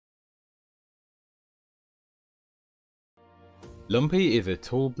Lumpy is a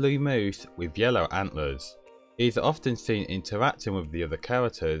tall blue moose with yellow antlers. He is often seen interacting with the other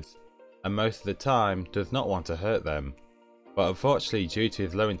characters, and most of the time does not want to hurt them. But unfortunately, due to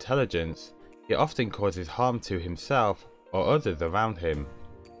his low intelligence, he often causes harm to himself or others around him.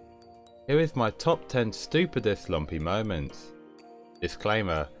 Here is my top 10 stupidest Lumpy moments.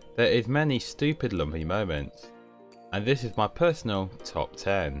 Disclaimer, there is many stupid Lumpy moments, and this is my personal top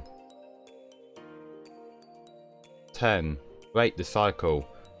 10. 10. Break the cycle.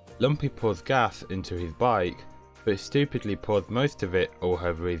 Lumpy pours gas into his bike, but stupidly pours most of it all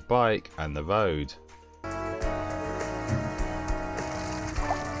over his bike and the road.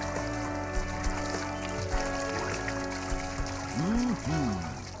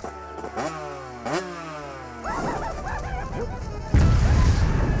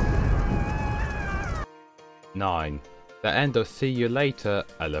 9. The end of See You Later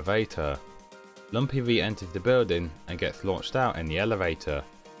elevator. Lumpy re-enters the building and gets launched out in the elevator,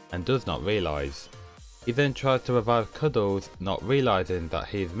 and does not realise. He then tries to revive Cuddles, not realising that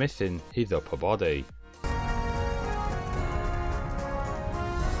he is missing his upper body.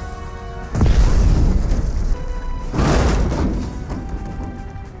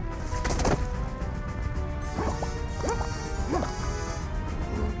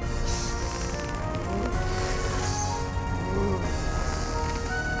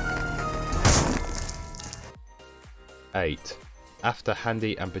 8. After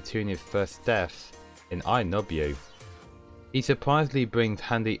Handy and Petunia's first deaths in I Nub You. He surprisingly brings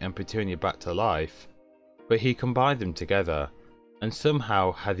Handy and Petunia back to life, but he combines them together and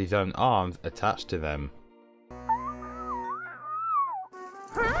somehow has his own arms attached to them.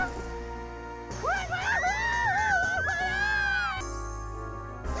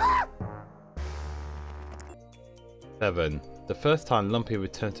 7. The first time Lumpy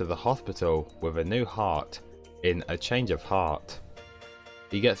returns to the hospital with a new heart in A Change of Heart.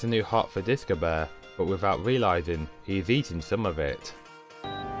 He gets a new heart for Disco Bear, but without realising he is eating some of it.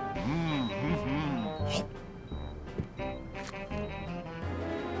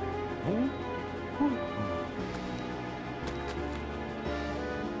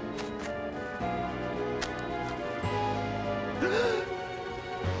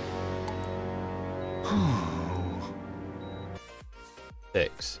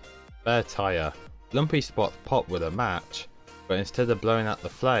 6. Spare tyre. Lumpy spots Pop with a match, but instead of blowing out the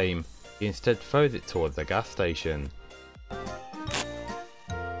flame, he instead throws it towards the gas station.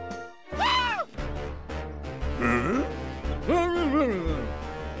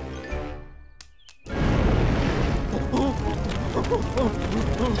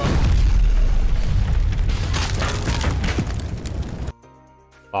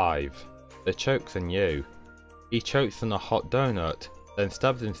 5. The Chokes on You. He chokes on a hot donut, then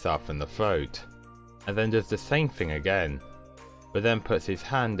stabs himself in the throat, and then does the same thing again, but then puts his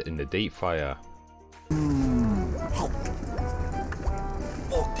hand in the deep fryer.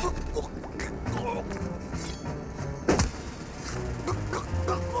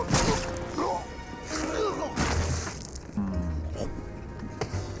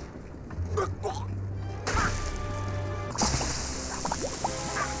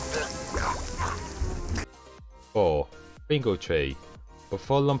 4. Bingle Tree.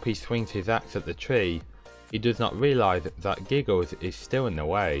 Before Lumpy swings his axe at the tree, he does not realise that Giggles is still in the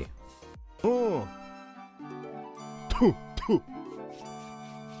way.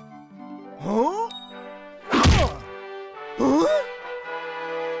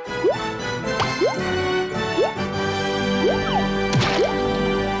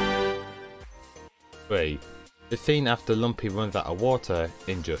 3. The scene after Lumpy runs out of water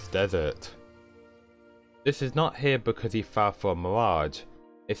in Just Desert. This is not here because he fell for a mirage,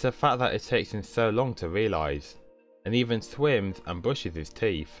 it's the fact that it takes him so long to realise, and even swims and brushes his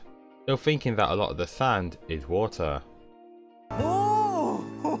teeth, still thinking that a lot of the sand is water.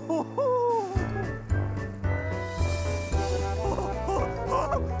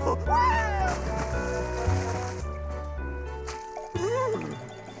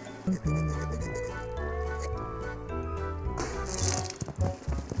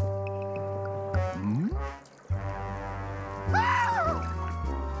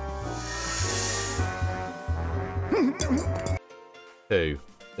 2.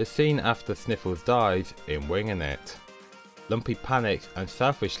 The scene after Sniffles dies in Winging It. Lumpy panics and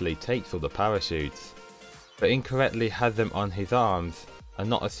selfishly takes all the parachutes, but incorrectly has them on his arms and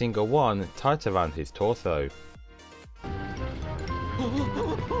not a single one tied around his torso.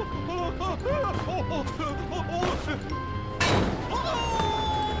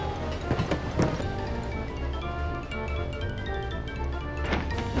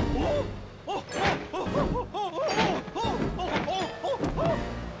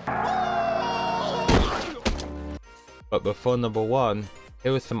 But before number 1,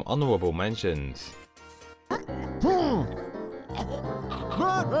 here are some honourable mentions.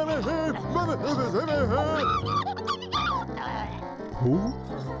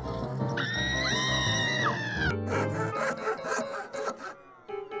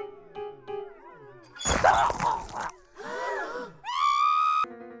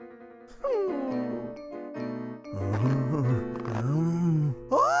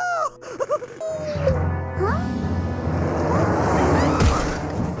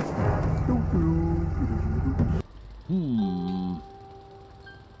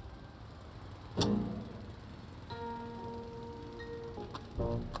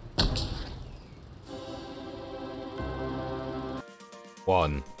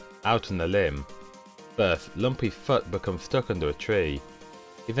 One, out on the limb. First, Lumpy's foot becomes stuck under a tree.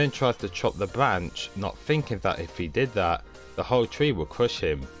 He then tries to chop the branch, not thinking that if he did that, the whole tree will crush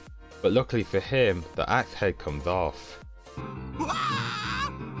him. But luckily for him, the axe head comes off.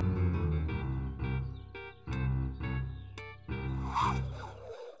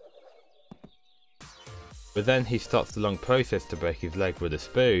 But then he starts the long process to break his leg with a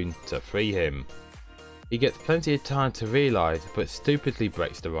spoon to free him. He gets plenty of time to realise but stupidly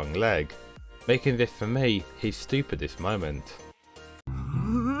breaks the wrong leg, making this for me his stupidest moment.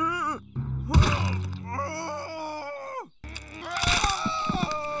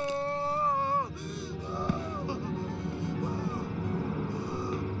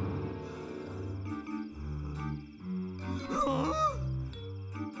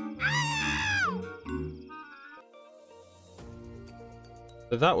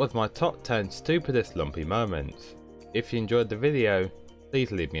 So that was my top 10 stupidest Lumpy moments. If you enjoyed the video, please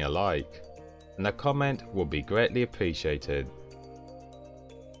leave me a like, and a comment would be greatly appreciated.